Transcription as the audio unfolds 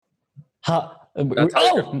How? That's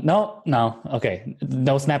how Oh no. Okay,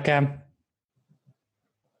 no snap cam.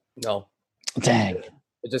 No, Dang.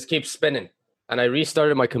 it just keeps spinning, and I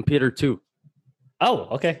restarted my computer too. Oh,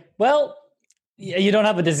 okay. Well, you don't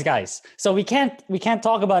have a disguise, so we can't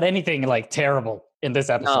talk about anything like terrible in this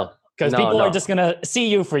episode No, because no, people are no. just gonna see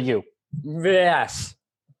you for you. Yes,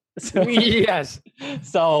 So, yes.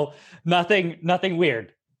 so nothing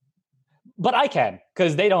weird. But I can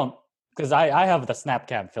because they don't because I have the snap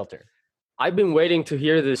cam filter. I've been waiting to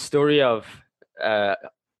hear the story of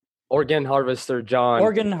organ harvester John.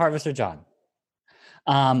 Organ harvester John.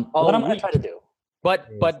 What I'm gonna try to do.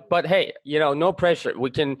 But hey, no pressure. We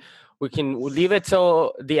can leave it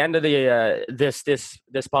till the end of the this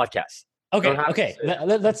podcast. Okay.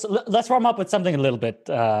 Let's warm up with something a little bit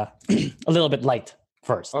light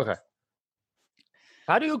first. Okay.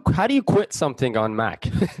 How do you quit something on Mac?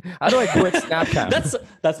 How do I quit Snapchat?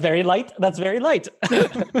 That's very light. That's very light.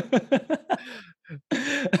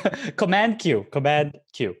 Command Q.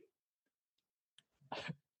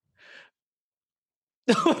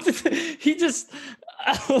 He just.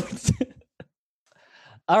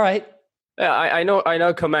 All right. Yeah, I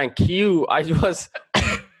know Command Q. I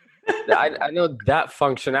know that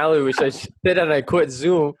functionality, which I did, and I quit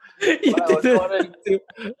Zoom.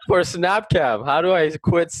 For Snapcam. How do I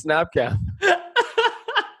quit Snapcam?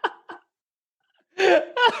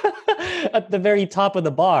 At the very top of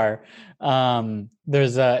the bar,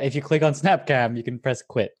 there's if you click on Snapcam, you can press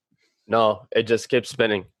quit. No, it just keeps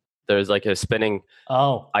spinning. There's like a spinning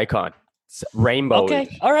icon. It's rainbow.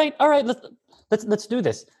 Okay. All right. Let's do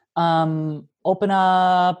this. Open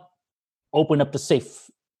up the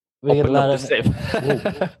safe. Open up the safe.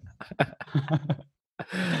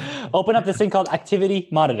 Open up this thing called Activity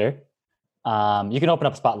Monitor. You can open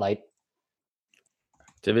up Spotlight.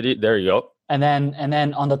 Activity. There you go. And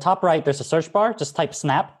then on the top right, there's a search bar. Just type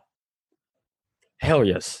Snap. Hell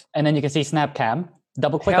yes. And then you can see Snap Cam.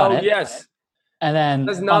 Double click on it. Hell yes. And then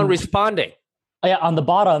it's non-responding. On the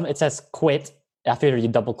bottom it says quit. After you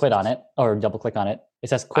double click on it, it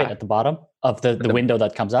says quit at the bottom of the window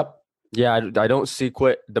that comes up. Yeah, I don't see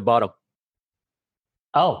quit at the bottom.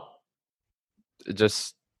 Oh.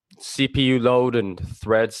 Just CPU load and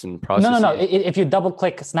threads and processing. No. If you double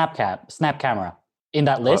click Snap Camera in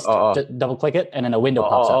that list, just double click it, and then a window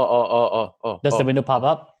pops up. Does the window pop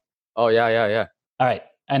up? Oh yeah. All right,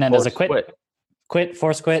 and then there's a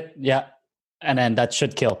force quit, yeah, and then that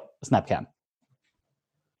should kill Snapcam.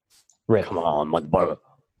 Rip. Come on, my brother.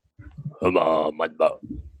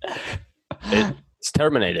 It's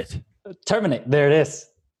terminated. Terminate. There it is.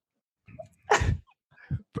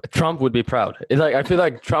 Trump would be proud. I feel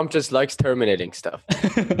like Trump just likes terminating stuff.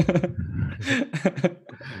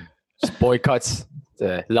 Just boycotts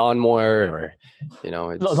the lawnmower, or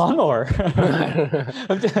lawnmower.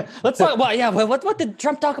 Let's talk. Well, yeah. What did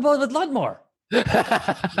Trump talk about with lawnmower? Did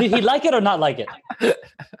he like it or not like it?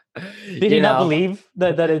 Did he not believe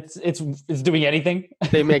that it's doing anything?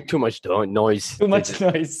 They make too much noise. Too much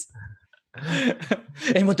noise.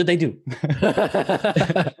 And what did they do?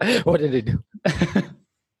 What did they do?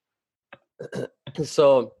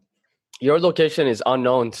 So your location is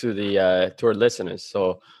unknown to our listeners,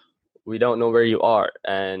 so we don't know where you are.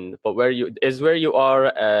 But where you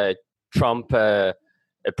are Trump a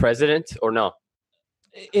president or no?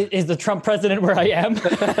 Is the Trump president where I am?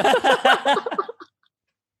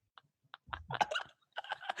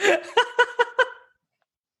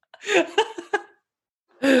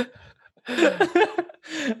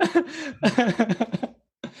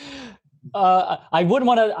 I wouldn't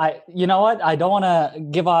want to. You know what? I don't want to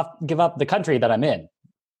give up the country that I'm in.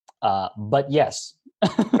 But yes.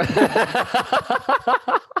 That's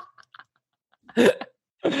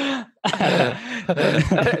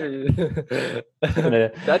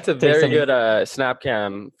a very good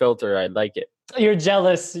Snapcam filter. I like it. You're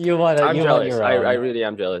jealous. You want to. I'm jealous. I really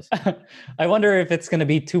am jealous. I wonder if it's going to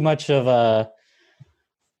be too much of a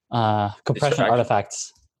compression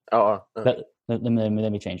artifacts. Let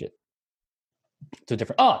me change it to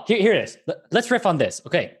different. Oh, here it is. Let's riff on this.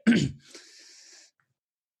 Okay.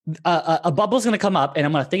 A bubble's going to come up, and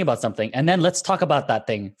I'm going to think about something, and then let's talk about that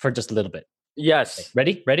thing for just a little bit. Yes.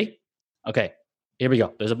 Okay. Ready? Okay. Here we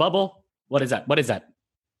go. There's a bubble. What is that? What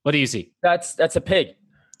do you see? That's a pig.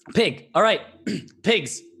 Pig. All right.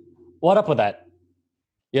 Pigs. What up with that?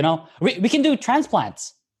 We can do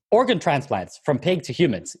transplants, organ transplants from pig to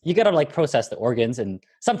humans. You got to process the organs, and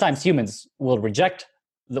sometimes humans will reject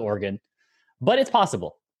the organ, but it's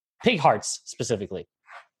possible. Pig hearts specifically.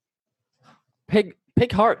 Pig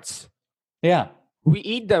hearts. Yeah. We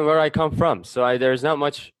eat them where I come from, so there's not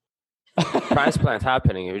much transplant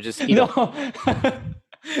happening. We just eat them.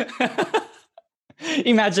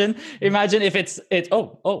 Imagine if it's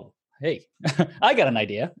hey, I got an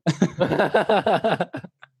idea.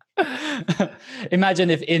 Imagine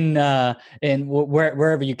if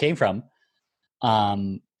wherever you came from,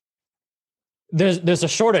 there's a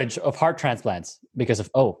shortage of heart transplants because of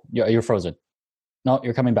you're frozen. No,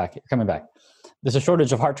 you're coming back. You're coming back. There's a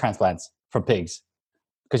shortage of heart transplants from pigs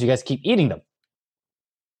because you guys keep eating them.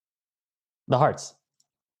 The hearts.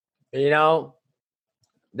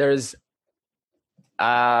 There's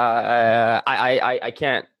I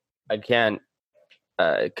can't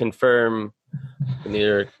confirm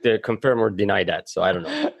neither confirm or deny that. So I don't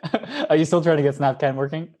know. Are you still trying to get Snapcam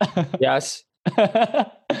working? Yes.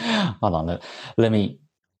 Hold on. Let me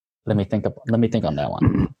think on that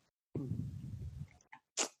one.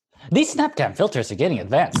 These Snapcam filters are getting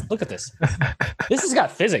advanced. Look at this. This has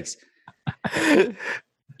got physics.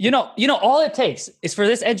 All it takes is for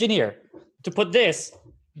this engineer to put this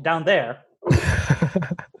down there,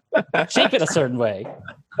 shape it a certain way,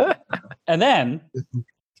 and then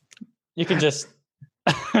you can just.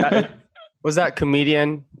 Was that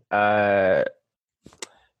comedian? His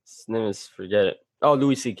name is, forget it. Oh,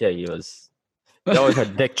 Louis C.K. He always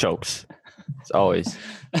had dick jokes. It's always.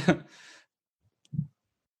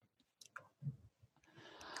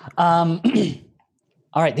 All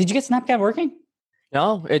right. Did you get Snapcam working?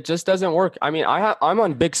 No, it just doesn't work. I mean, I'm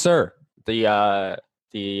on Big Sur, the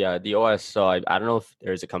OS, so I don't know if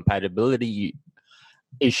there's a compatibility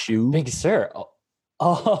issue. Big Sur.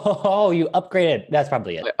 Oh, you upgraded. That's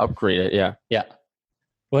probably it. I upgraded, yeah. Yeah.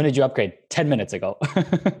 When did you upgrade? 10 minutes ago.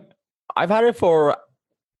 I've had it for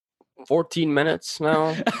 14 minutes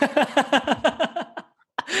now.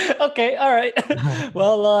 Okay, all right.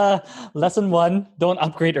 Well, lesson 1, don't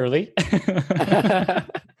upgrade early.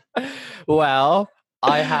 Well,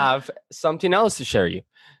 I have something else to share share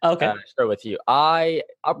with you. I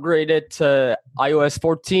upgraded to iOS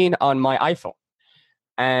 14 on my iPhone.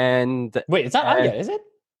 And wait, it's not out yet, is it?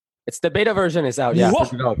 It's the beta version is out, yeah, for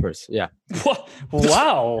developers. Yeah.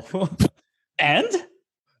 Wow. And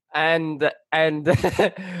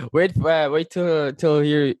wait till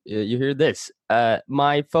you hear this.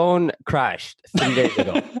 My phone crashed 3 days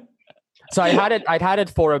ago. So I'd had it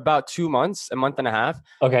for about 2 months, a month and a half.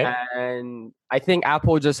 Okay. And I think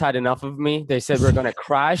Apple just had enough of me. They said we're gonna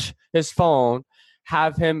crash his phone,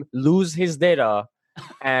 have him lose his data,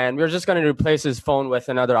 and we're just gonna replace his phone with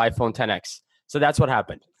another iPhone 10X. So that's what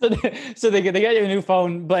happened. So they got you a new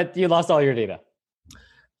phone, but you lost all your data.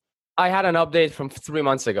 I had an update from 3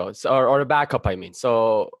 months ago, or a backup, I mean.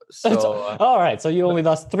 So all right. So you only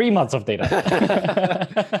lost 3 months of data.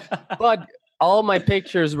 But all my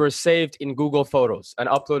pictures were saved in Google Photos and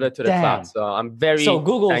uploaded to the cloud. So I'm very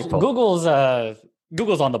thankful. Google's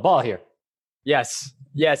on the ball here. Yes,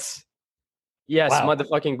 wow.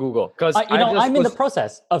 Motherfucking Google. Because I'm in the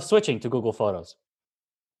process of switching to Google Photos.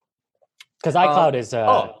 Because iCloud is.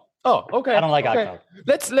 Okay. I don't like iCloud.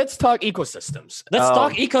 Let's talk ecosystems. Let's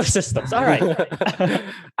talk ecosystems. All right.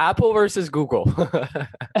 Apple versus Google.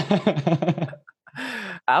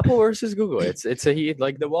 Apple versus Google. It's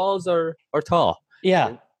like the walls are tall.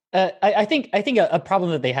 Yeah. I think a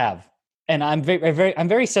problem that they have, and I'm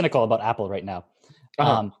very cynical about Apple right now.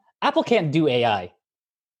 Apple can't do AI.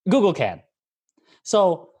 Google can.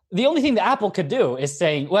 So the only thing that Apple could do is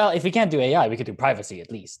saying, well, if we can't do AI, we could do privacy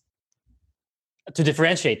at least, to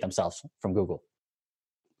differentiate themselves from Google.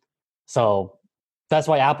 So that's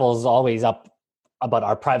why Apple's always up about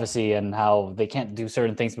our privacy and how they can't do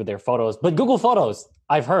certain things with their photos. But Google Photos,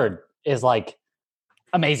 I've heard, is like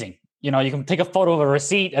amazing. You can take a photo of a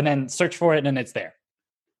receipt and then search for it and it's there.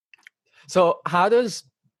 So how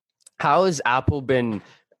has Apple been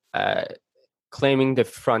claiming the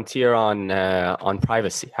frontier on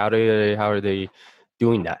privacy? How are they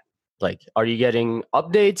doing that? Like, are you getting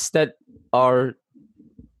updates that are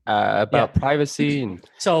about privacy?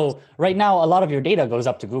 So right now, a lot of your data goes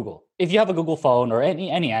up to Google. If you have a Google phone or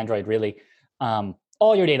any Android, really,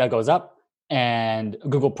 all your data goes up and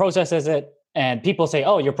Google processes it. And people say,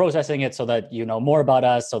 oh, you're processing it so that you know more about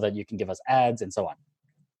us, so that you can give us ads and so on.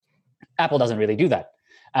 Apple doesn't really do that.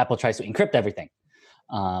 Apple tries to encrypt everything.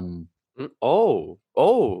 Yeah.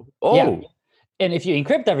 And if you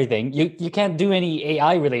encrypt everything, you can't do any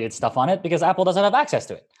AI related stuff on it because Apple doesn't have access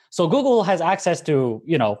to it. So Google has access to,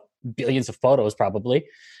 billions of photos probably,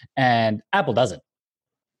 and Apple doesn't.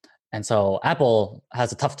 And so Apple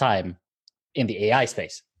has a tough time in the AI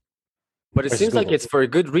space. But it seems like it's for a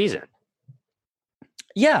good reason.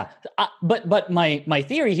 Yeah, but my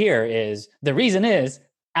theory here is the reason is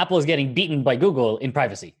Apple is getting beaten by Google in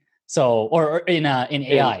privacy. So, or in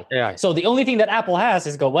AI. AI. So the only thing that Apple has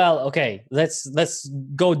is go, well, okay, let's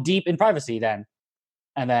go deep in privacy then.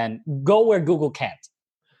 and then go where Google can't.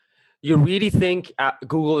 You really think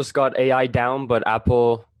Google has got AI down, but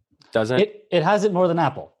Apple doesn't? It has it more than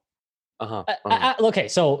Apple. Okay,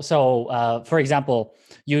 so for example,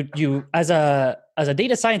 you as a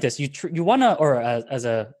data scientist, you want to, or as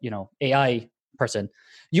a AI person,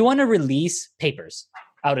 you want to release papers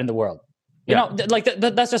out in the world. You know, like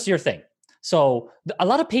that's just your thing. So a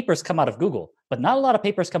lot of papers come out of Google, but not a lot of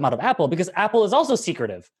papers come out of Apple, because Apple is also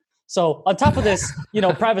secretive. So on top of this,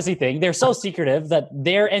 privacy thing, they're so secretive that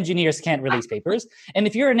their engineers can't release papers. And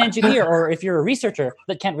if you're an engineer or if you're a researcher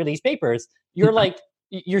that can't release papers,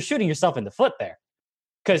 you're shooting yourself in the foot there.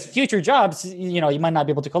 Because future jobs, you might not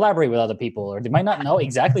be able to collaborate with other people, or they might not know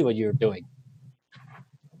exactly what you're doing.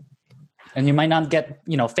 And you might not get,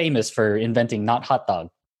 famous for inventing not hot dog.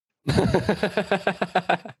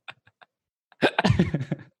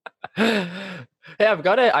 Hey, I've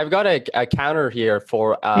got a counter here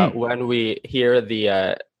for when we hear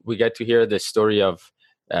we get to hear the story of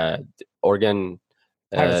Oregon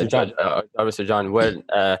Harvester John. When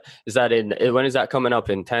is that when is that coming up?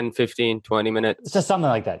 In 10, 15, 20 minutes? It's just something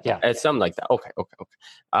like that. Yeah. It's something like that. Okay.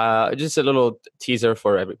 Just a little teaser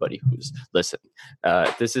for everybody who's listening.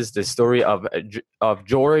 This is the story of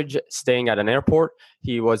George staying at an airport.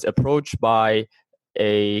 He was approached by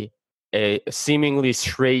a seemingly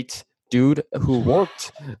straight dude who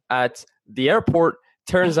worked at the airport.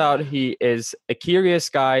 Turns out he is a curious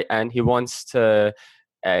guy, and he wants to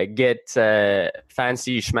get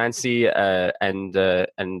fancy schmancy and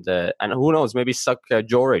who knows, maybe suck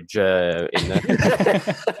George in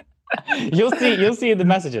the You'll see the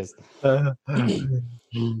messages.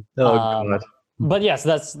 God. But yes,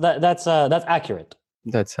 that's accurate.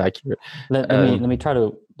 That's accurate. Let me try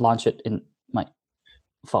to launch it in my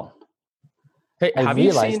phone. Hey, have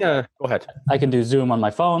you seen? Go ahead. I can do Zoom on my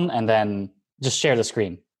phone and then just share the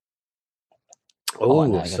screen.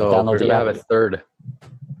 Oh, so we're gonna have a third.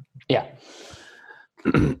 Yeah.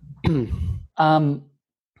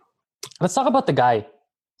 Let's talk about the guy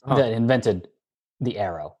that invented the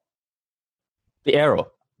arrow. The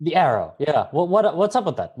arrow. The arrow. Yeah. What's up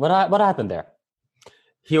with that? What happened there?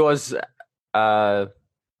 He was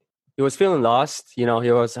feeling lost. He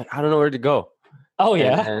was like, I don't know where to go. Oh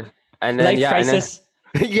yeah. And then life crisis.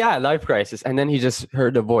 Life crisis. And then he just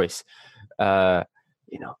heard a voice.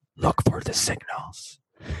 Look for the signals.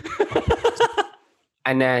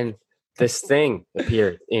 And then this thing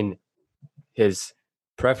appeared in his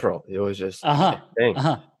peripheral. It was just a thing.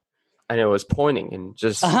 And it was pointing and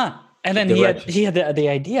just and then he had the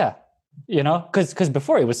idea, because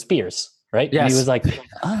before it was spears, right? Yes. And he was like,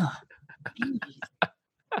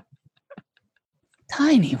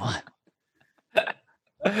 tiny one.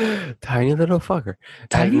 Tiny little fucker.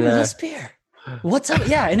 Tiny little spear. What's up?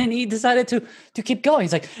 Yeah. And then he decided to keep going.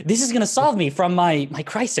 He's like, this is going to solve me from my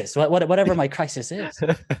crisis, whatever my crisis is.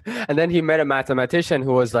 And then he met a mathematician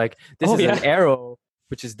who was like, this is an arrow,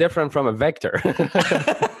 which is different from a vector.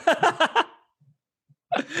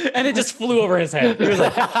 And it just flew over his head. He was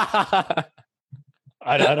like, I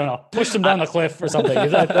don't know, pushed him down the cliff or something.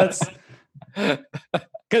 That's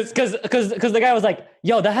because the guy was like,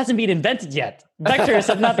 yo, that hasn't been invented yet. Vectors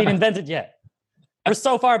have not been invented yet. We're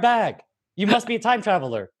so far back. You must be a time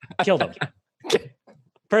traveler. Killed him.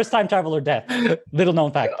 First time traveler death. Little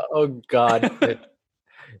known fact. Oh, God.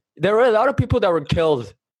 There were a lot of people that were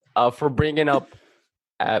killed for bringing up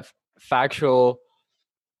factual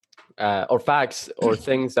or facts or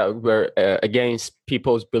things that were against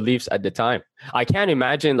people's beliefs at the time. I can't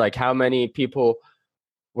imagine how many people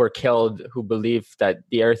were killed who believe that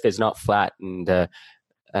the earth is not flat and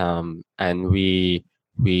we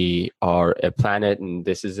are a planet and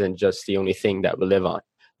this isn't just the only thing that we live on.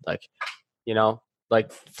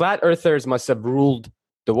 Flat earthers must have ruled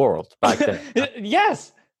the world back then.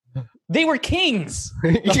 Yes. They were kings,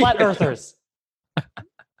 the flat earthers.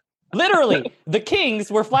 Literally, the kings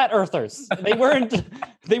were flat earthers. They weren't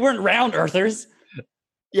round earthers.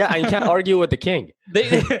 Yeah, and you can't argue with the king.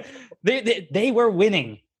 They were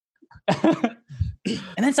winning. And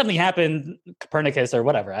then something happened, Copernicus or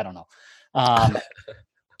whatever, I don't know.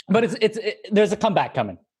 But there's a comeback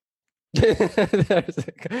coming.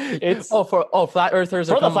 It's flat earthers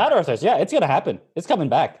for the flat earthers. Yeah, it's gonna happen. It's coming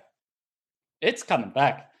back. It's coming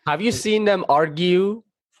back. Have you seen them argue?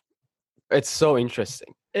 It's so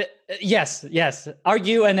interesting. Yes.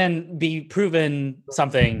 Argue and then be proven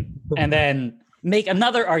something, and then make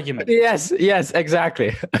another argument. Yes,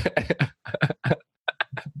 exactly.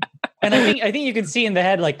 And I think you can see in the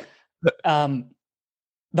head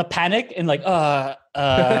the panic and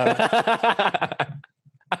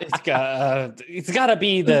It's gotta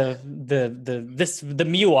be the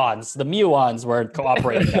muons weren't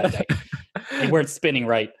cooperating that day. They weren't spinning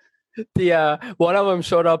right. One of them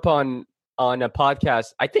showed up on a podcast.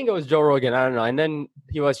 I think it was Joe Rogan. I don't know. And then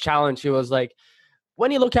he was challenged. He was like,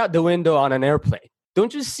 when you look out the window on an airplane,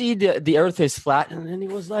 don't you see the earth is flat? And then he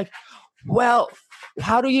was like, well,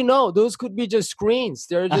 how do you know? Those could be just screens.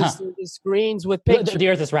 They're just screens with pictures. The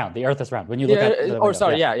earth is round. The earth is round. When you look at the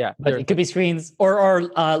window, But it could be screens or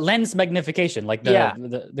lens magnification. Like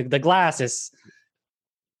the glass is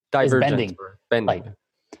divergent, bending, like,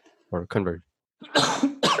 or converge.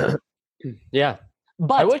 Yeah.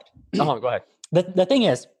 But go ahead. The thing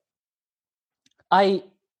is, I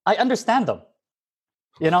understand them.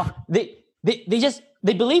 They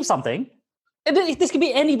believe something. And this could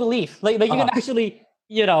be any belief. Like you can actually,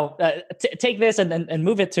 take this and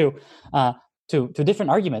move it to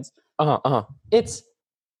different arguments. It's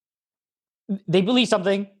they believe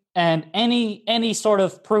something, and any sort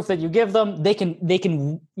of proof that you give them, they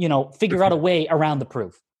can figure out a way around the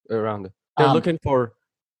proof. Around it, they're looking for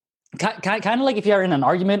kind of like if you're in an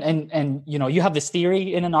argument and you have this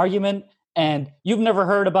theory in an argument and you've never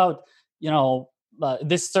heard about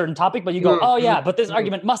this certain topic, but you go, oh yeah, but this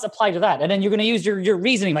argument must apply to that, and then you're going to use your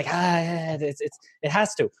reasoning like it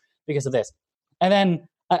has to because of this. And then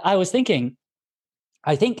I was thinking,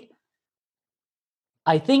 I think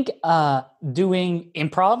doing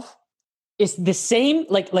improv is the same,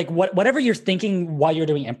 like whatever you're thinking while you're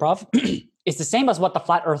doing improv. It's the same as what the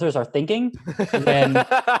flat earthers are thinking when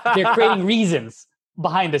they're creating reasons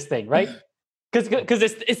behind this thing, right? Because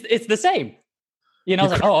it's the same.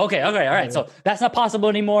 It's like, oh, okay, all right. So that's not possible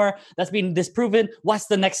anymore. That's been disproven. What's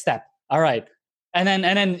the next step? All right, and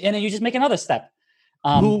then you just make another step.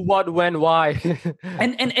 Who, what, when, why?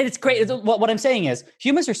 and it's great. What I'm saying is,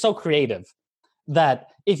 humans are so creative that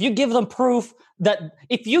if you give them proof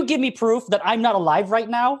if you give me proof that I'm not alive right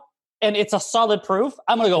now, and it's a solid proof,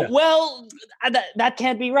 I'm gonna go, well, that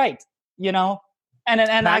can't be right, and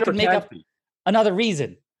I can make up another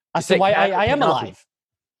reason as to why I am alive.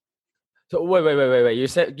 So wait. You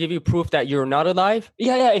said give you proof that you're not alive?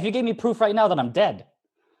 Yeah. If you gave me proof right now that I'm dead,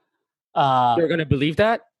 you're gonna believe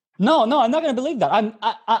that? No, I'm not gonna believe that.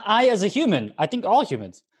 I as a human, I think all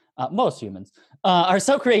humans, most humans, are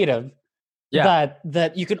so creative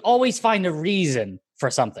that you can always find a reason for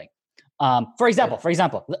something. For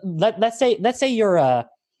example, let's say you're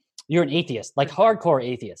an atheist, like hardcore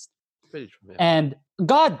atheist, and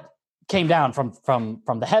God came down from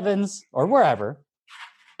the heavens or wherever,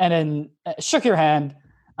 and then shook your hand,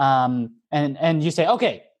 and you say,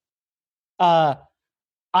 okay, I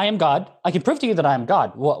am God. I can prove to you that I am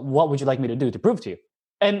God. What would you like me to do to prove to you?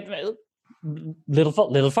 And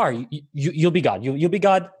little far, you'll be God. You'll be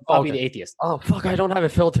God. I'll be the atheist. Oh fuck! I don't have a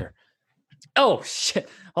filter. Oh shit!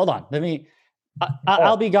 Hold on. Let me.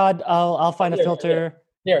 I'll be God. I'll find a filter.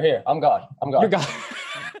 Here. I'm God. You're God.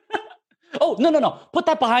 Oh no! Put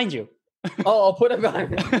that behind you. Oh, I'll put it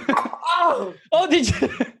behind me. Oh, did you?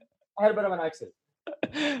 I had a bit of an accident.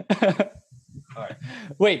 All right.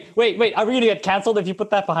 Wait. Are we gonna get canceled if you put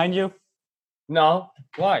that behind you? No.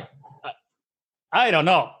 Why? I don't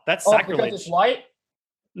know. That's sacrilege. Because it's white?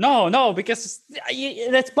 No, because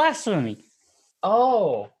that's blasphemy.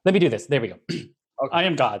 Oh. Let me do this. There we go. Okay. I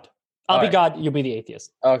am God. I'll be God. You'll be the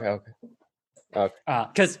atheist. Okay.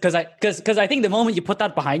 Because I think the moment you put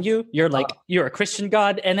that behind you, you're like you're a Christian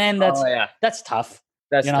God, and then that's tough.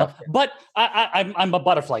 That's tough. But I'm a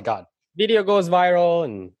butterfly God. Video goes viral,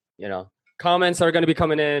 and comments are going to be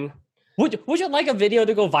coming in. Would you like a video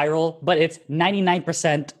to go viral, but it's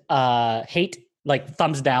 99% hate, like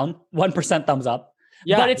thumbs down, 1% thumbs up?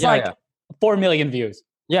 Yeah, but it's 4 million views.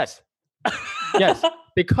 Yes. Yes,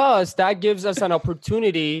 because that gives us an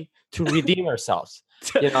opportunity to redeem ourselves.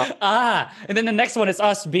 And then the next one is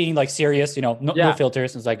us being like serious, no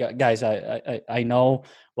filters. It's like, guys, I know.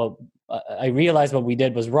 Well, I realized what we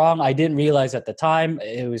did was wrong. I didn't realize at the time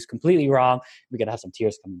it was completely wrong. We're gonna have some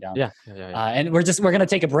tears coming down. Yeah. And we're gonna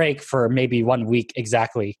take a break for maybe 1 week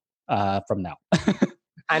exactly from now.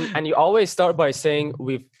 and you always start by saying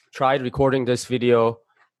we've tried recording this video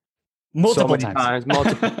multiple times.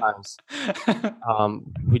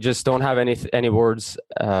 We just don't have any words.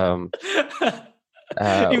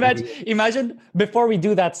 Imagine before we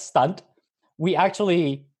do that stunt, we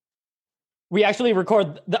actually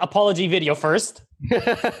record the apology video first,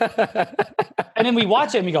 and then we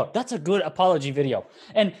watch it and we go, "That's a good apology video."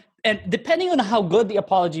 And depending on how good the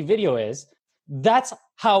apology video is, that's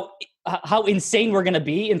how insane we're gonna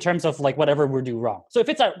be in terms of like whatever we do wrong. So if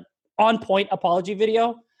it's a on point apology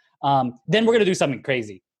video, then we're gonna do something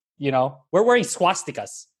crazy. We're wearing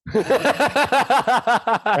swastikas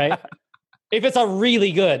right? If it's a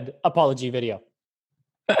really good apology video.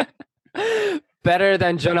 Better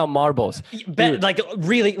than Jenna Marbles. Like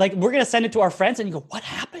really, like we're gonna send it to our friends and you go, what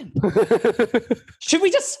happened? Should we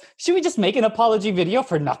just make an apology video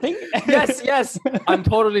for nothing? Yes, I'm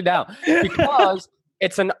totally down because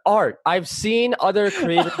it's an art. I've seen other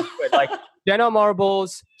creators do it, like Jenna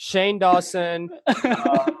Marbles, Shane Dawson,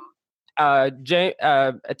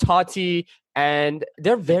 Tati, and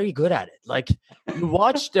they're very good at it. Like you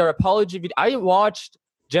watch their apology video. I watched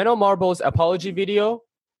Jenna Marbles' apology video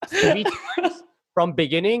 3 times from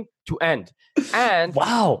beginning to end. And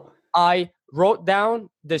wow. I wrote down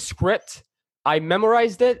the script, I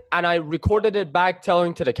memorized it, and I recorded it back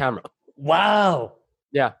telling to the camera. Wow.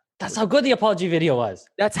 Yeah. That's how good the apology video was.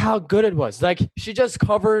 That's how good it was. Like she just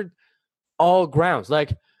covered all grounds.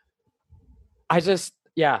 Like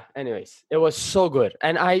anyways, it was so good.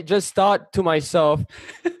 And I just thought to myself,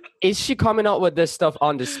 is she coming out with this stuff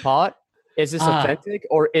on the spot? Is this authentic,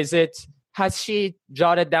 or has she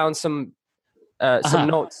jotted down some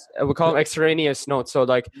notes? We call them extraneous notes. So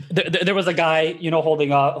like there was a guy,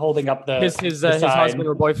 holding up his husband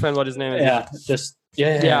or boyfriend, what his name is. Yeah. Just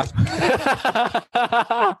yeah.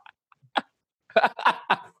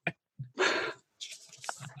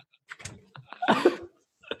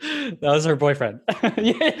 That was her boyfriend.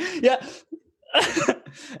 yeah.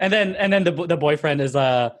 and then the boyfriend is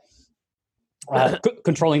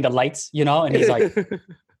controlling the lights, and he's like,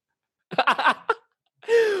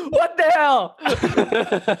 what the hell?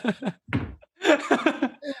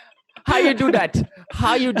 How you do that?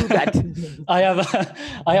 I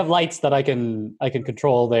have lights that I can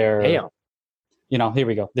control there. Damn. Here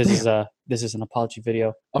we go. This is an apology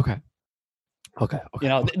video. Okay.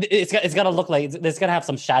 It's got to look like it's got to have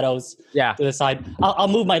some shadows. Yeah. To the side. I'll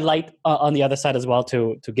move my light on the other side as well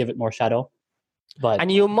to give it more shadow.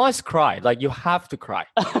 And you must cry. Like you have to cry.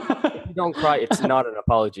 If you don't cry, it's not an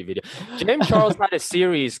apology video. James Charles had a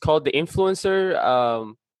series called The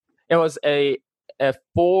Influencer. It was a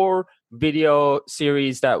 4 video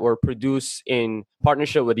series that were produced in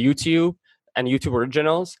partnership with YouTube and YouTube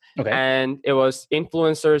Originals. Okay. And it was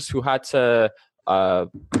influencers who had to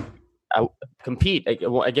compete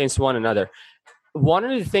against one another. One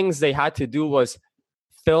of the things they had to do was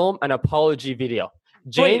film an apology video.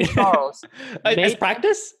 James Charles as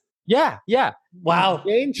practice? Yeah. Wow.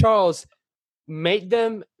 James Charles made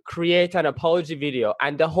them create an apology video,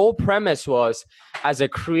 and the whole premise was, as a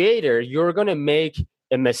creator, you're gonna make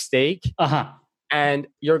a mistake, and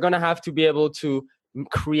you're gonna have to be able to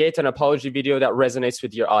create an apology video that resonates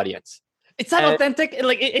with your audience. It's not authentic.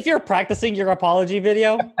 Like if you're practicing your apology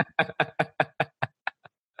video.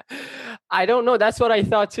 I don't know. That's what I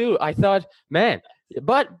thought too. I thought, man,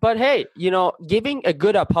 but hey, giving a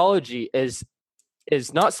good apology is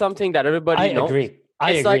not something that everybody knows.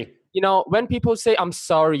 I agree. Like, when people say, I'm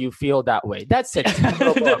sorry you feel that way, that's a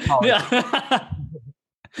terrible apology.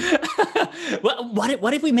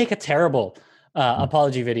 What if we make a terrible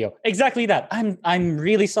apology video? Exactly that. I'm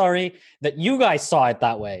really sorry that you guys saw it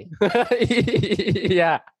that way.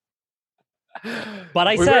 Yeah. But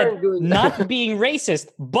I said not being racist,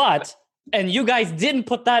 and you guys didn't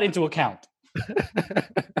put that into account.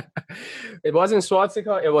 It wasn't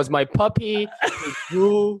swastika. It was my puppy. It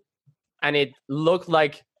grew, and it looked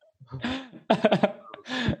like.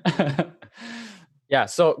 Yeah.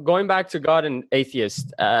 So going back to God and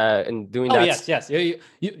atheist, and doing that. Yes.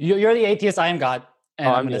 You're the atheist. I am God, and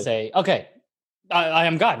I'm going to say, okay, I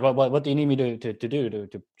am God. What do you need me to do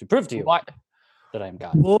to prove to you that I am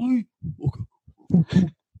God? Why?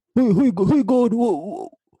 Hey, God.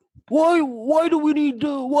 Why do we need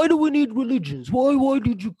religions? Why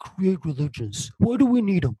did you create religions? Why do we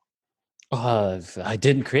need them? I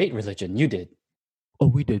didn't create religion. You did. Oh,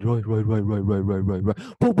 we did. Right.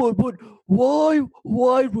 But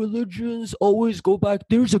why religions always go back?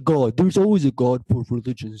 There's a God. There's always a God for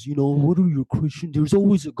religions. What are you, Christian? There's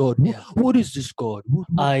always a God. What is this God?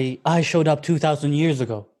 I showed up 2,000 years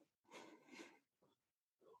ago.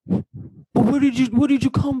 But where did you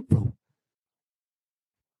come from?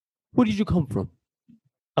 Where did you come from?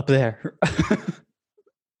 Up there.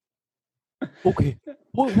 Okay.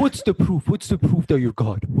 What's the proof? What's the proof that you're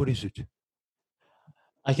God? What is it?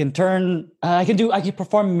 I can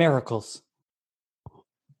perform miracles.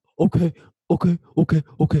 Okay.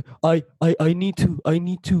 I need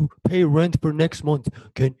to pay rent for next month.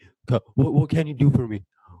 What can you do for me?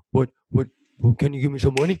 What can you give me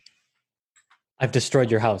some money? I've destroyed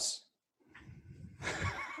your house.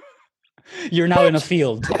 You're now in a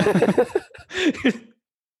field.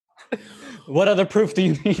 What other proof do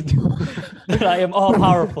you need that I am all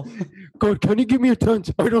powerful? God, can you give me a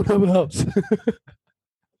tent? I don't have a house.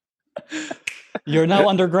 You're now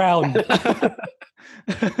underground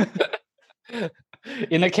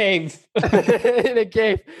in a cave. In a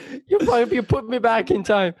cave. You put me back in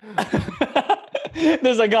time.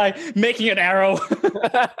 There's a guy making an arrow.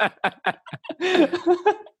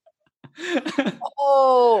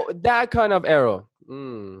 Oh, that kind of arrow.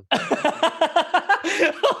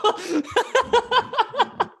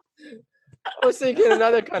 I was thinking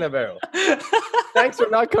another kind of arrow. Thanks for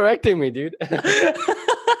not correcting me, dude.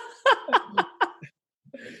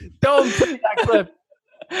 Don't play that clip.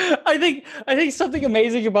 I think something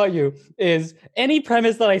amazing about you is any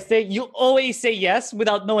premise that I say, you always say yes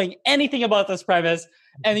without knowing anything about this premise,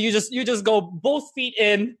 and you just go both feet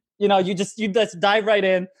in. You just dive right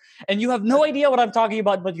in, and you have no idea what I'm talking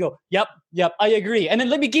about, but you go, yep, I agree, and then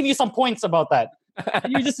let me give you some points about that.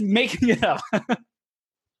 And you're just making it up.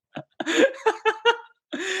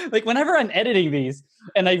 Like whenever I'm editing these,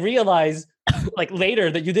 and I realize like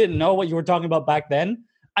later that you didn't know what you were talking about back then.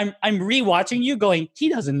 I'm rewatching you going, he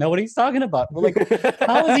doesn't know what he's talking about. We're like,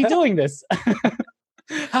 how is he doing this?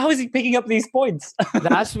 How is he picking up these points?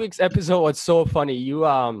 Last week's episode was so funny.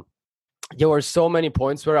 There were so many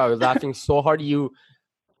points where I was laughing so hard. Your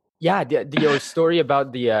story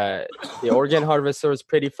about the organ harvester was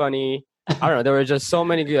pretty funny. I don't know. There were just so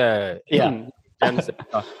many gems.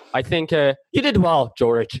 I think you did well,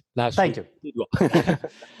 George. Thank you. You did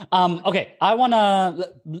well. Okay, I wanna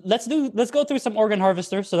let's go through some organ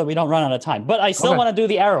harvesters so that we don't run out of time. But I still want to do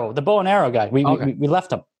the bow and arrow guy. We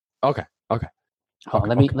left him. Okay.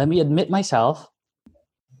 Let me admit myself.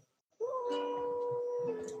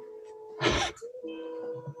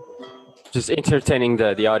 Just entertaining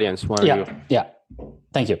the audience. Yeah.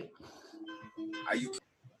 Thank you.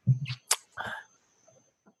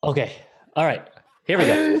 Okay. All right. Here we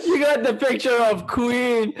go. You got the picture of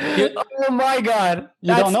Queen. Oh my God.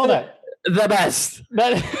 You don't know that. The best.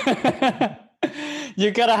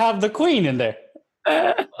 You gotta have the Queen in there.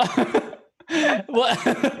 What?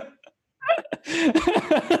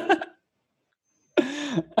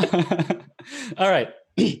 All right.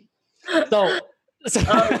 So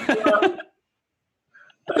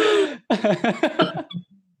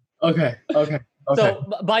Okay. So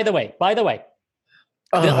by the way,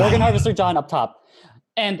 the organ harvester John up top.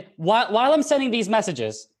 And while I'm sending these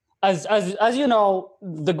messages, as you know,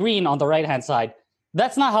 the green on the right-hand side,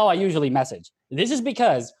 that's not how I usually message. This is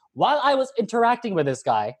because while I was interacting with this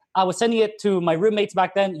guy, I was sending it to my roommates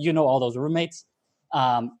back then. You know all those roommates.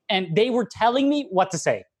 And they were telling me what to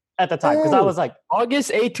say at the time. Because I was like...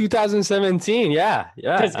 August 8, 2017. Yeah.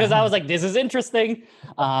 Because I was like, this is interesting.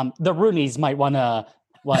 The Roonies might want to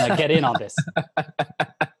get in on this.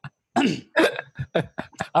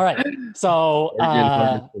 All right. So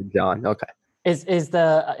John. Okay. Is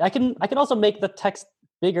the I can also make the text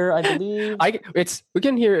bigger, I believe. We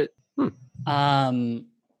can hear it. All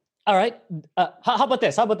right. How about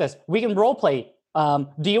this? We can role play.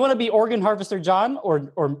 Do you want to be organ harvester John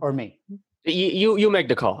or me? You make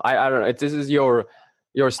the call. I don't know. This is your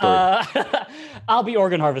story. I'll be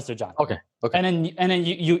organ harvester John. Okay. And then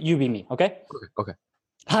you be me. Okay. Okay.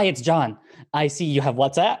 Hi, it's John. I see you have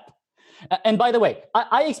WhatsApp. And by the way,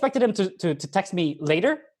 I expected him to text me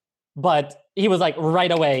later, but he was like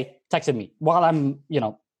right away texted me while I'm,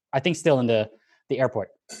 I think still in the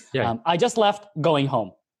airport. Yeah. I just left going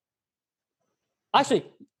home. Actually,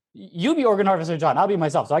 you be organ harvester John. I'll be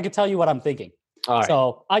myself. So I can tell you what I'm thinking. All right.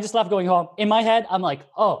 So I just left going home. In my head, I'm like,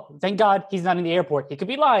 oh, thank God he's not in the airport. He could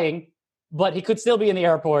be lying, but he could still be in the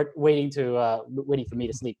airport waiting for me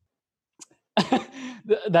to sleep.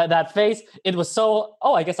 that face, it was so,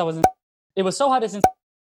 I guess I wasn't. It was so hot as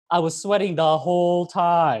I was sweating the whole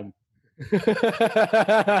time.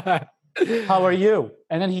 How are you?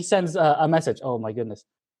 And then he sends a message. Oh my goodness.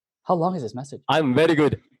 How long is this message? I'm very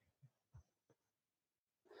good.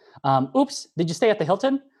 Oops, did you stay at the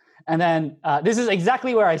Hilton? And then this is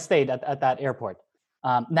exactly where I stayed at that airport.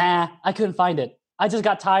 Nah, I couldn't find it. I just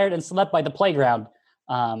got tired and slept by the playground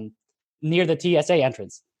near the TSA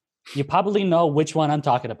entrance. You probably know which one I'm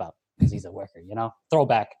talking about because he's a worker,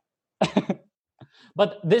 throwback.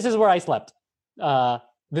 But this is where I slept,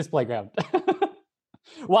 this playground.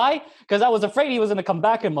 Why? Because I was afraid he was going to come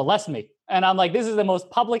back and molest me. And I'm like, this is the most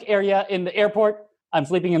public area in the airport. I'm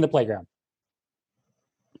sleeping in the playground.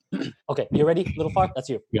 Okay, you ready, Little Far? That's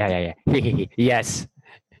you. Yeah. Yes.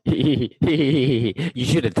 You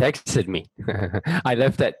should have texted me. I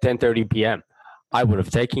left at 10:30 p.m. I would have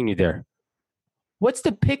taken you there. What's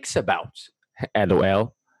the pics about?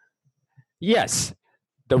 LOL. Yes,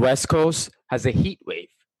 the West Coast has a heat wave,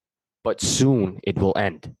 but soon it will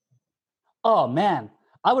end. Oh, man.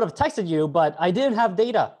 I would have texted you, but I didn't have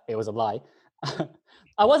data. It was a lie.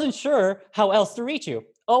 I wasn't sure how else to reach you.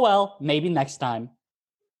 Oh well, maybe next time.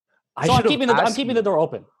 I So I'm should have keeping the I'm asked keeping you. the door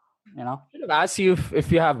open. You know. Should have asked you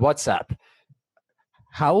if you have WhatsApp.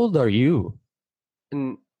 How old are you?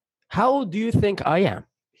 And how old do you think I am?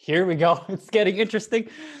 Here we go. It's getting interesting.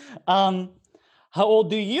 How old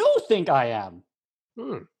do you think I am?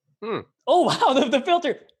 Oh wow, the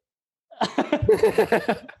filter.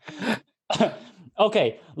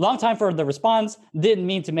 Okay, long time for the response. Didn't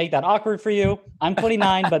mean to make that awkward for you. I'm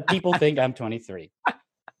 29, but people think I'm 23.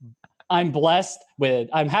 I'm blessed with.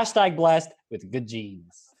 I'm hashtag blessed with good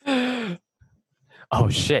genes. Oh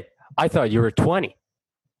shit! I thought you were 20.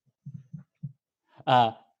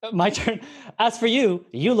 My turn. As for you,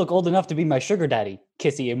 you look old enough to be my sugar daddy.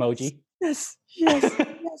 Kissy emoji. Yes, yes,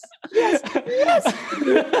 yes,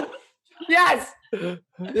 yes. This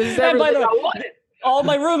is And by the everything way, I wanted. all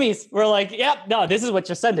my roomies were like, "Yep, no, this is what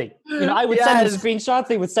you're sending." You know, I would send them screenshots.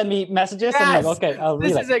 They would send me messages. And I'm like, "Okay, I'll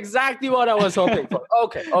read This it." is exactly what I was hoping for.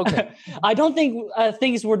 Okay. I don't think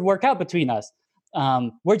things would work out between us.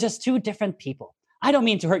 We're just two different people. I don't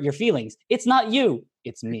mean to hurt your feelings. It's not you.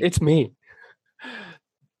 It's me. It's me.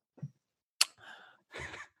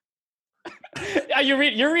 You're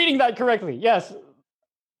reading that correctly. Yes.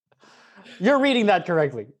 You're reading that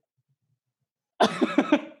correctly.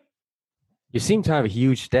 You seem to have a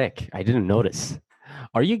huge dick. I didn't notice.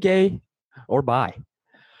 Are you gay or bi?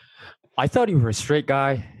 I thought you were a straight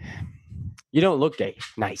guy. You don't look gay.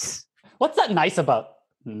 Nice. What's that nice about?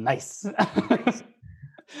 Nice.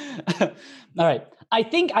 All right. I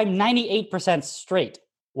think I'm 98% straight.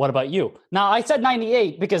 What about you? Now, I said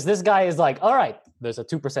 98 because this guy is like, all right, there's a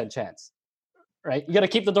 2% chance. Right? You got to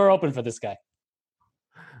keep the door open for this guy.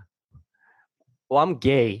 Well, I'm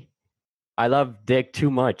gay. I love dick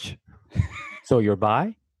too much. So you're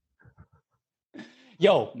bi?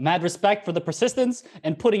 Yo, mad respect for the persistence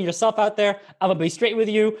and putting yourself out there. I'm going to be straight with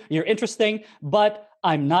you. You're interesting, but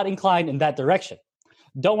I'm not inclined in that direction.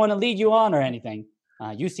 Don't want to lead you on or anything.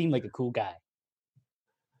 You seem like a cool guy.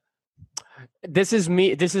 This is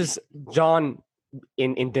me. This is John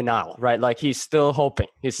in denial, right? Like he's still hoping.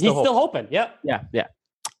 He's still hoping. Yep. Yeah.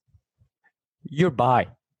 You're bi.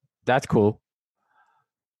 That's cool.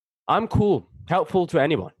 I'm cool. Helpful to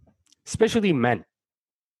anyone, especially men.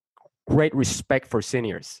 Great respect for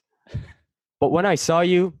seniors. But when I saw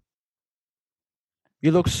you,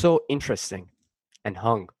 you look so interesting and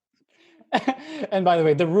hung. And by the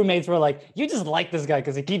way, the roommates were like, you just like this guy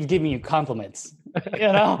because he keeps giving you compliments.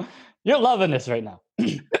 You know, you're loving this right now.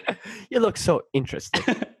 You look so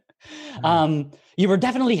interesting. You were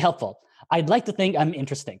definitely helpful. I'd like to think I'm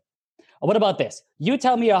interesting. What about this? You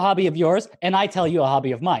tell me a hobby of yours, and I tell you a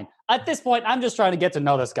hobby of mine. At this point, I'm just trying to get to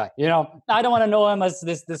know this guy. You know, I don't want to know him as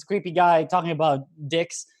this creepy guy talking about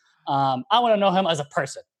dicks. I want to know him as a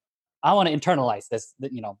person. I want to internalize this.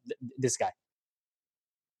 This guy.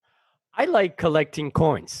 I like collecting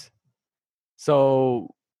coins.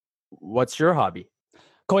 So, what's your hobby?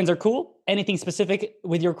 Coins are cool. Anything specific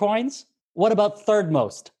with your coins? What about third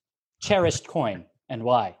most cherished coin and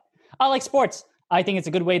why? I like sports. I think it's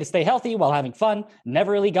a good way to stay healthy while having fun.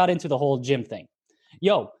 Never really got into the whole gym thing.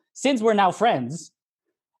 Yo, since we're now friends,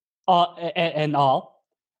 and all,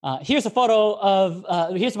 here's a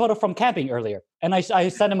photo from camping earlier, and I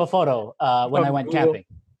sent him a photo when I went camping.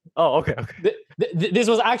 Oh, okay. This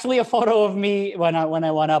was actually a photo of me when I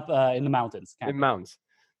went up in the mountains. In mountains.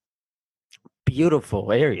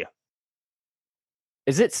 Beautiful area.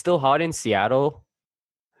 Is it still hot in Seattle?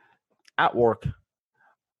 At work.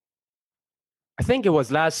 I think it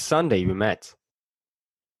was last Sunday we met.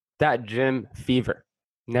 That gym fever.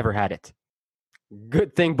 Never had it.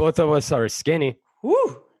 Good thing both of us are skinny.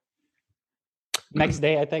 Woo! Next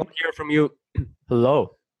day, I think. I'll hear from you.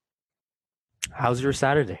 Hello. How's your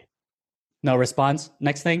Saturday? No response.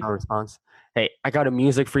 Next thing. No response. Hey, I got a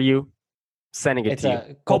music for you. Sending it It's to you.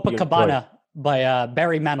 a Copacabana by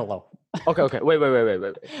Barry Manilow. Okay. Wait.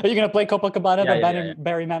 Are you gonna play Copacabana by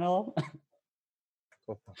Barry Manilow?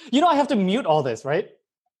 You know I have to mute all this, right?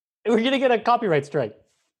 We're gonna get a copyright strike.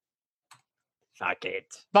 Fuck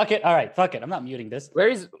it. Fuck it. All right, fuck it. I'm not muting this.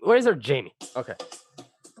 Where's our Jamie? Okay.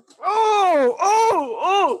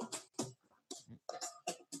 Oh!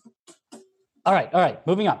 All right.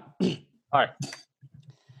 Moving on. All right.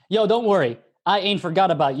 Yo, don't worry. I ain't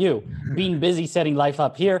forgot about you. Being busy setting life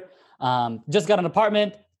up here. Just got an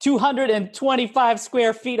apartment, 225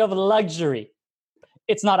 square feet of luxury.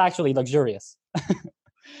 It's not actually luxurious.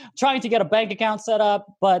 Trying to get a bank account set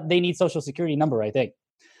up, but they need social security number, I think.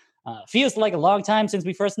 Feels like a long time since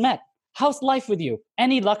we first met. How's life with you?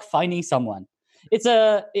 Any luck finding someone? is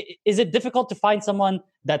it difficult to find someone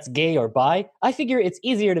that's gay or bi? I figure it's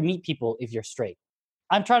easier to meet people if you're straight.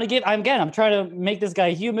 I'm trying to make this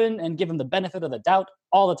guy human and give him the benefit of the doubt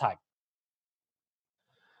all the time.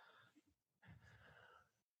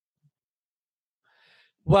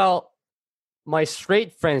 Well, my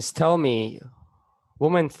straight friends tell me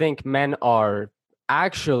women think men are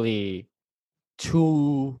actually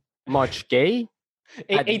too much gay.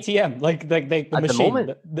 ATM, like the at the machine,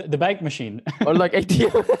 moment? the bank machine, Or like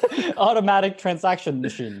ATM. automatic transaction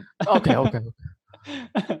machine. Okay.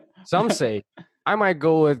 Some say I might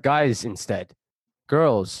go with guys instead.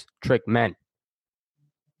 Girls trick men.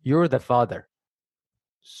 You're the father.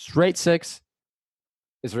 Straight sex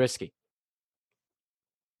is risky.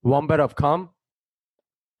 One bit of cum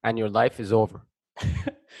and your life is over.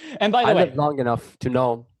 And by the I way, lived long enough to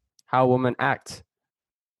know how women act.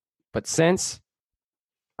 But since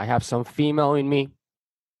I have some female in me,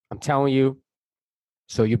 I'm telling you,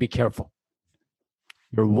 so you be careful.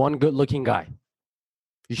 You're one good looking guy.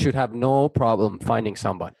 You should have no problem finding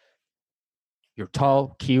someone. You're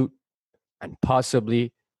tall, cute, and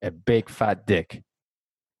possibly a big fat dick.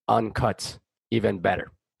 Uncut, even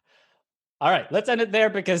better. all right, let's end it there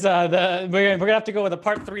because we're gonna have to go with a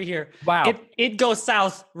part 3 here. Wow. It goes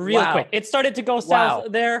south real Wow. quick. It started to go Wow. south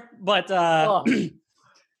there, but Oh. it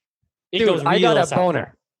Dude, goes real I got a south.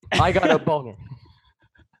 boner. I got a boner.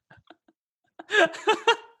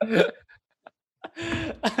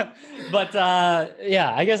 But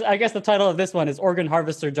yeah, I guess the title of this one is Organ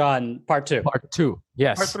Harvester John Part 2. Part 2.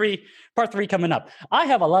 Yes. Part three coming up. I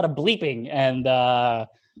have a lot of bleeping and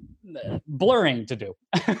blurring to do.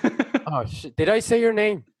 Oh shit. Did I say your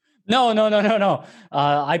name? No.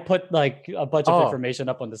 I put like a bunch of Oh. information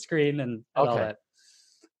up on the screen and all Okay. that.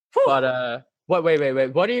 Whew. But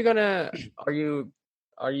wait. What are you gonna are you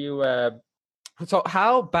so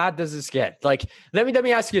how bad does this get? Like let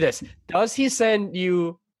me ask you this. Does he send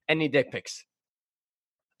you any dick pics?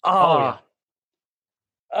 Oh,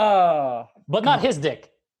 yeah. But not his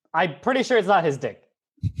dick. I'm pretty sure it's not his dick.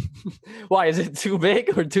 Why is it too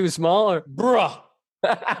big or too small or Bruh.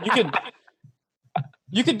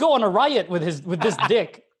 You could go on a riot with this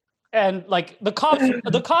dick, and like the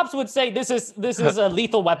cops would say this is a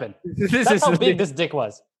lethal weapon. That's how big this dick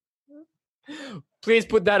was. Please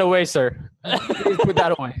put that away, sir. Please put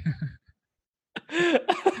that away.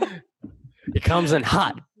 It comes in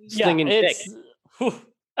hot, stinging dick. Whew.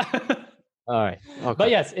 All right. Okay. But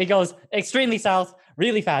yes, it goes extremely south,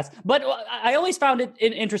 really fast. But I always found it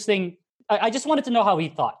interesting. I just wanted to know how he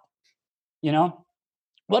thought. You know,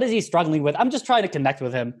 what is he struggling with? I'm just trying to connect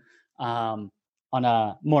with him on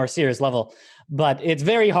a more serious level. But it's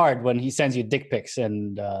very hard when he sends you dick pics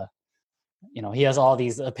and he has all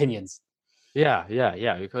these opinions. Yeah.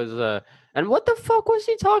 Because and what the fuck was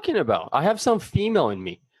he talking about? I have some female in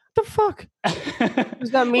me. What the fuck? What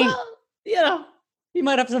does that mean? Well, he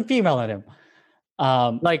might have some female in him.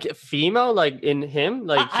 Like female, like in him,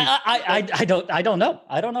 like I don't know.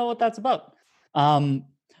 I don't know what that's about.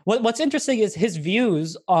 What's interesting is his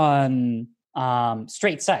views on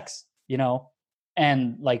straight sex.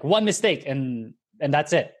 And like one mistake and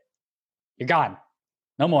that's it. You're gone.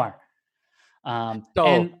 No more.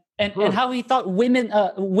 And how he thought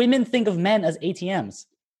women think of men as ATMs.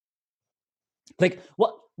 Like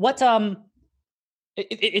what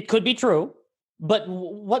it could be true, but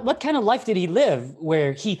what kind of life did he live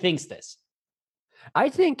where he thinks this? I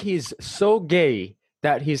think he's so gay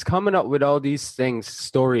that he's coming up with all these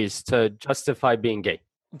stories to justify being gay.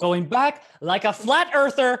 Going back like a flat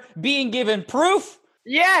earther being given proof.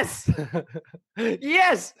 Yes.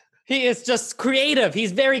 Yes. He is just creative.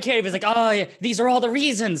 He's very creative. He's like, oh yeah, these are all the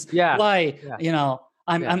reasons why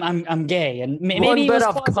I'm gay, and maybe one he bit was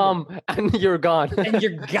of positive. cum and you're gone. And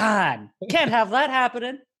you're gone. Can't have that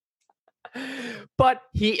happening. But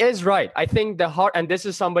he is right. I think and this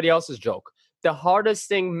is somebody else's joke. The hardest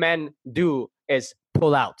thing men do is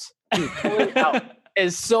pull out. Dude, pulling out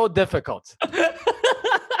is so difficult.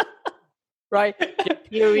 Right? Get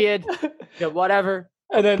period, get whatever.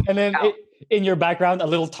 And then in your background, a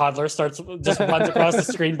little toddler just runs across the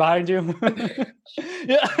screen behind you.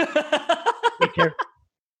 Yeah. Take care.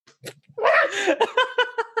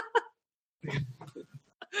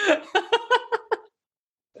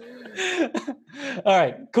 All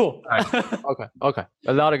right, cool. Okay.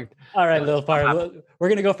 A lot of. All right, little part. We're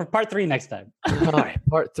gonna go for part 3 next time. All right,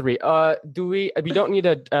 part 3. Do we? We don't need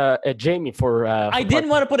a Jamie for. I didn't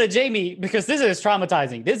want to put a Jamie because this is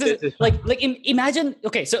traumatizing. This is imagine.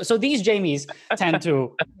 Okay, so these Jamies tend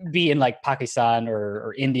to be in like Pakistan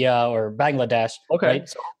or India or Bangladesh. Okay.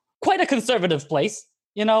 Right? Quite a conservative place,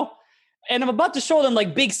 and I'm about to show them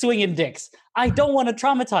like big swinging dicks. I don't want to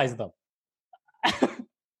traumatize them.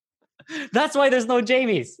 That's why there's no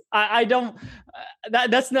Jamies. I don't.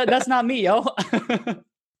 That's not me, yo.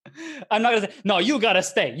 I'm not gonna say no. You gotta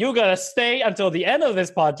stay. You gotta stay until the end of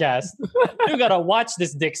this podcast. You gotta watch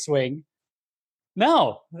this dick swing.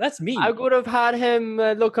 No, that's me. I would have had him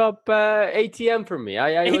look up ATM for me.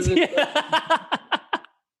 I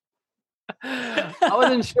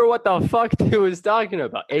wasn't sure what the fuck he was talking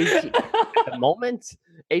about. ATM at the moment,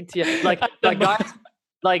 ATM like guys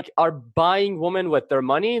like are buying women with their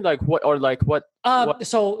money, like what or like what? I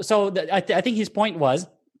think his point was,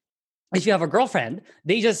 if you have a girlfriend,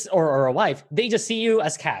 they just or a wife, they just see you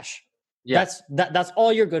as cash. Yeah. That's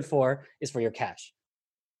all you're good for is for your cash.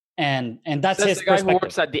 And that's his the guy who perspective.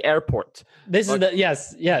 works at the airport. This is the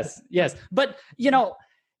yes. But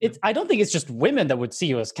it's I don't think it's just women that would see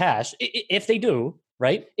you as cash. If they do,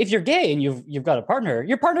 right? If you're gay and you've got a partner,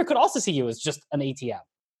 your partner could also see you as just an ATM,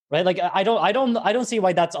 right? Like I don't see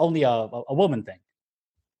why that's only a woman thing.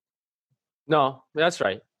 No, that's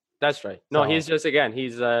right. That's right. No, So- he's just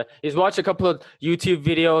he's watched a couple of YouTube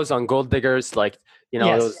videos on gold diggers, like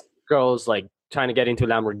Yes. those girls like trying to get into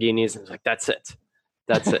Lamborghinis, and it's like that's it.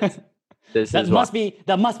 That's it. This That is must be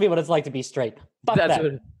what it's like to be straight. Fuck That's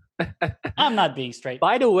that. what. I'm not being straight.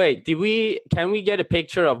 By the way, can we get a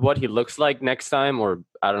picture of what he looks like next time, or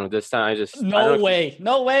I don't know this time? I don't know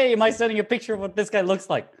No way am I sending a picture of what this guy looks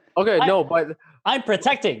like. Okay, no, but I'm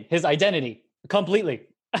protecting his identity completely.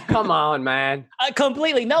 come on, man.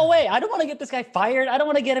 Completely. No way. I don't want to get this guy fired. I don't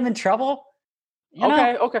want to get him in trouble. You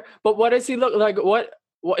know? Okay. But what does he look like? What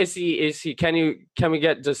is he? Is he? Can we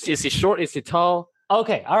get just? Is he short? Is he tall?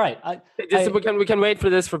 Okay. All right. We can wait for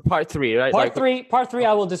this for part 3, right? Part three.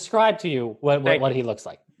 I will describe to you what he looks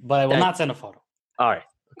like, but I will not send a photo. All right.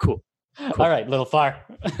 Cool. All right, little far.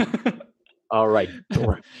 All right.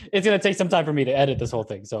 It's gonna take some time for me to edit this whole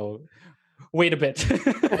thing, so wait a bit.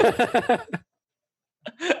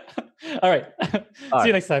 All right. See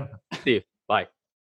you next time.